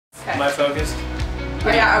Okay. Am I focused? Oh,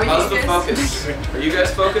 yeah, are we How's focused? the focus? Are you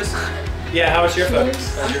guys focused? Yeah, how was your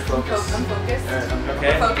focus? How's your focus? I'm focused. Alright, I'm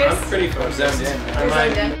Okay. Focused? I'm pretty focused. zoned in. I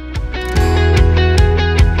might.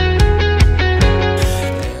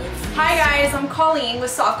 Hi guys, I'm Colleen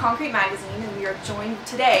with Soft Concrete Magazine, and we are joined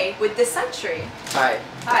today with This Century. Hi.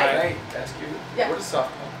 Hi. Can I ask you, Yeah. what is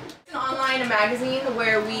soft concrete? It's an online magazine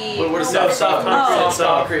where we... What is No, soft soft concrete concrete?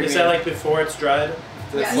 itself. concrete Is that like before it's dried?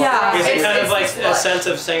 Yeah. Yeah. Is it It's- kind of it's like the a slush. sense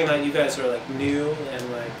of saying that you guys are like new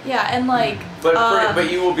and like Yeah, and like,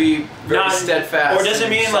 But you will be very not steadfast. or does it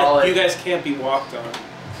and mean solid. like you guys can't be walked on?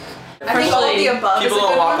 I think all of the above People is a don't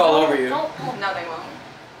good walk one. all over you. No, they won't.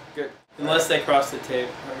 Good. Unless they cross the tape,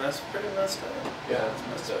 and that's pretty messed up. Yeah, it's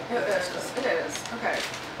messed up. It is. Okay.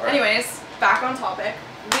 All right. Anyways, back on topic.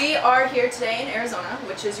 We are here today in Arizona,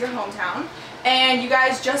 which is your hometown, and you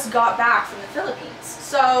guys just got back from the Philippines.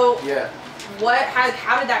 So, Yeah.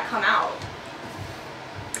 how did that come out?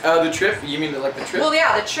 The trip? You mean like the trip? Well,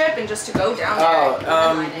 yeah, the trip and just to go down there. Oh, and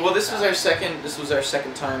headlining well, this and was stuff. our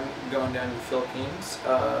second time going down to the Philippines.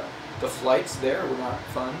 The flights there were not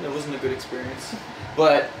fun. It wasn't a good experience,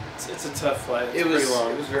 but It's a tough flight. It's it was pretty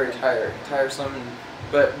long. it was very tiresome. And,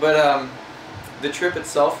 but the trip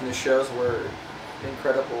itself and the shows were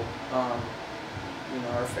incredible. You know,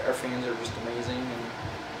 our fans are just amazing,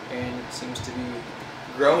 and it seems to be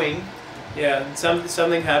growing. Yeah,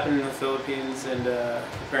 something happened in the Philippines, and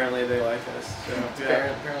apparently they like us. So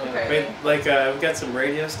yeah. Apparently, Okay. We got some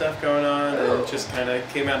radio stuff going on, and Oh. it just kind of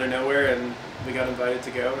came out of nowhere, and we got invited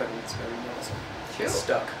to go, and it's been awesome. True. it's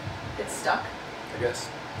stuck. It's stuck. I guess.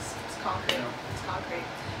 It's concrete. Yeah. It's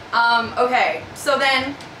concrete. Okay, so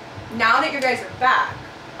then, now that you guys are back,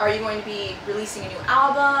 are you going to be releasing a new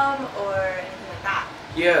album or anything like that?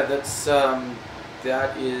 Yeah,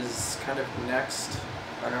 that is kind of next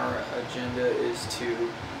on our agenda is to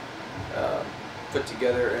put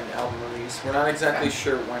together an album release. We're not exactly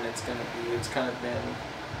sure when it's going to be. It's kind of been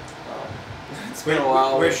it's been a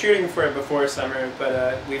while. We're shooting for it before summer,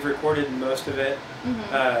 but we've recorded most of it.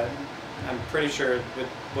 I'm pretty sure with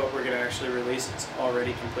what we're going to actually release, it's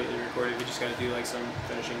already completely recorded. We just got to do like some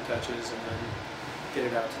finishing touches and then get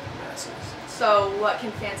it out to the masses. So what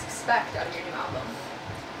can fans expect out of your new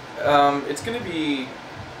album? It's going to be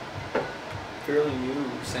fairly new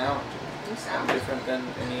sound. New sound? Different than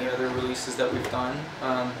any other releases that we've done.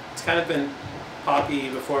 It's kind of been poppy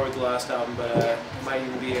before with the last album, but it might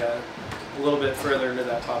even be a little bit further into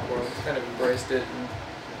that pop world. Kind of embraced it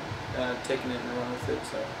and taken it and run with it.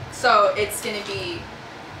 So it's going to be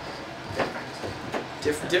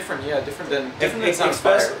Different, yeah, different than Sound of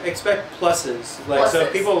Fire. Expect pluses. Like so, if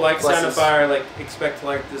Pluses. people like Sound of Pluses. Fire, like expect to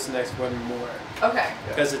like this next one more okay.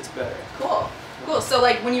 because it's better. Cool. Cool. So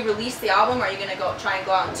like when you release the album, are you gonna try and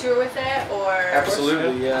go out on tour with it, or?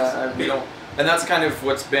 Absolutely, yeah. We don't, and that's kind of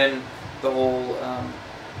what's been the whole,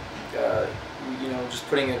 you know, just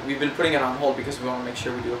putting it. We've been putting it on hold because we want to make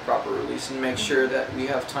sure we do a proper release and make sure that we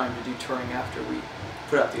have time to do touring after we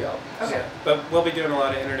put out the album. Okay. So, but we'll be doing a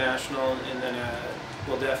lot of international, and then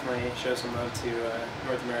we'll definitely show some love to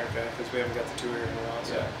North America because we haven't got the tour in a while.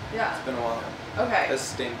 So Yeah. It's been a while. Okay. As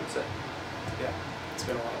Sting would say. yeah, it's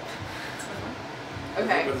been a while.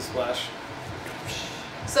 Okay. With a splash.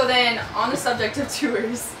 So then, on the subject of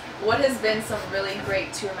tours, what has been some really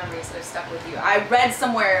great tour memories that have stuck with you? I read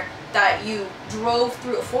somewhere that you drove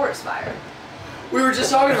through a forest fire. We were just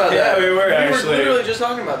talking about that. Yeah, we were actually. We were literally just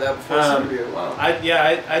talking about that before this interview. Wow.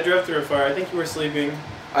 I drove through a fire. I think you were sleeping.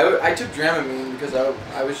 I took Dramamine because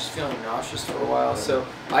I was just feeling nauseous for a while, so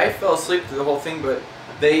I fell asleep through the whole thing. But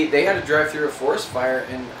they had to drive through a forest fire,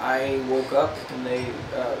 and I woke up and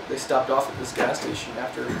they stopped off at this gas station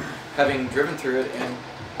after having driven through it,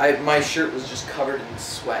 and my shirt was just covered in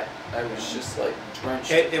sweat. I was just like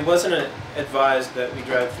drenched. It wasn't advised that we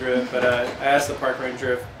drive through it, but I asked the park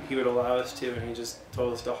ranger if he would allow us to, and he just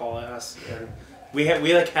told us to haul ass. And we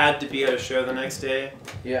had to be at a show the next day.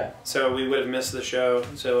 Yeah. So we would have missed the show.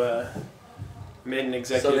 So made an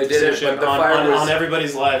executive they did it, decision but the fire was- on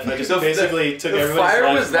everybody's life. I just So basically took the everybody's fire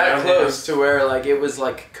life. was in my that own close hands. to where like it was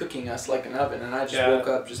like cooking us like an oven, and I just woke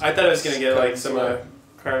up just. I thought I was gonna get covered like in some sweat.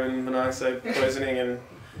 carbon monoxide poisoning, and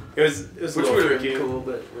it was a Which little would have tricky. been cool,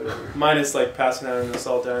 but whatever. Minus like passing out and us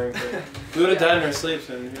all dying. But we would have died in our sleeps,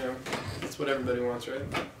 and you know that's what everybody wants, right?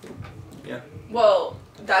 Yeah. Well,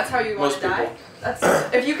 that's how you want Most to die? people.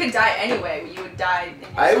 That's if you could die anyway, you would die in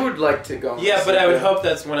your I sleep. would like to go. Yeah, but I would hope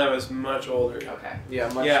that's when I was much older. Okay.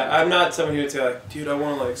 Yeah, much. Yeah, I'm not someone who would say like, dude, I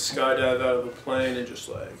want to like skydive out of a plane and just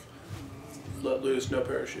like let loose, no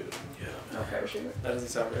parachute. Yeah. No parachute. That doesn't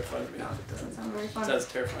sound very fun to me. No, it doesn't sound very fun. Sounds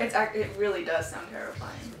terrifying. It really does sound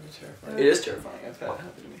terrifying. Terrifying. It is terrifying. I've had it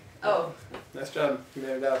happen to me. Oh, Nice job. You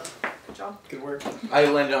made it out. good job. Good work. I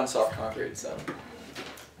landed on soft concrete, so.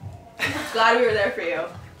 Glad we were there for you.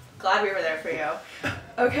 Glad we were there for you.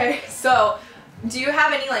 Okay, so do you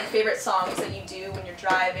have any like favorite songs that you do when you're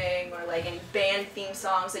driving, or like any band theme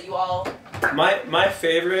songs that you all? My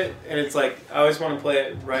favorite, and it's like I always want to play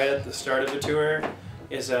it right at the start of the tour,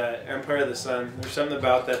 is Empire of the Sun. There's something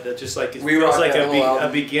about that just like it feels like a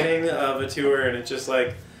beginning of a tour, and it just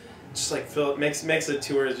makes a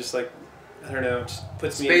tour just like, I don't know, just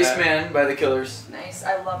puts me in that. Spaceman by the Killers. Nice,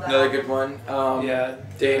 I love that. Another album. good one. Yeah.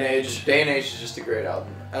 Day and Age. Day and Age is just a great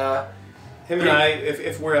album. Him and I,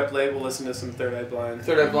 if we're up late, we'll listen to some Third Eye Blind.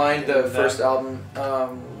 Third Eye Blind, the first album.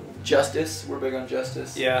 Justice. We're big on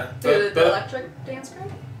Justice. Yeah. The Electric Dance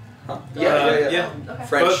Group? Huh? Yeah. Okay.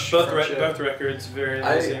 French. Both records very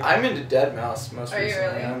amazing. I'm into Deadmau5 most Are you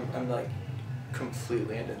recently. really? I'm like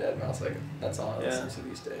completely into Deadmau5. Like that's all I listen to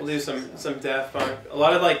these days. We'll do some Daft Punk. A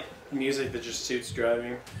lot of like music that just suits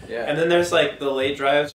driving. Yeah. And then there's like the late drives.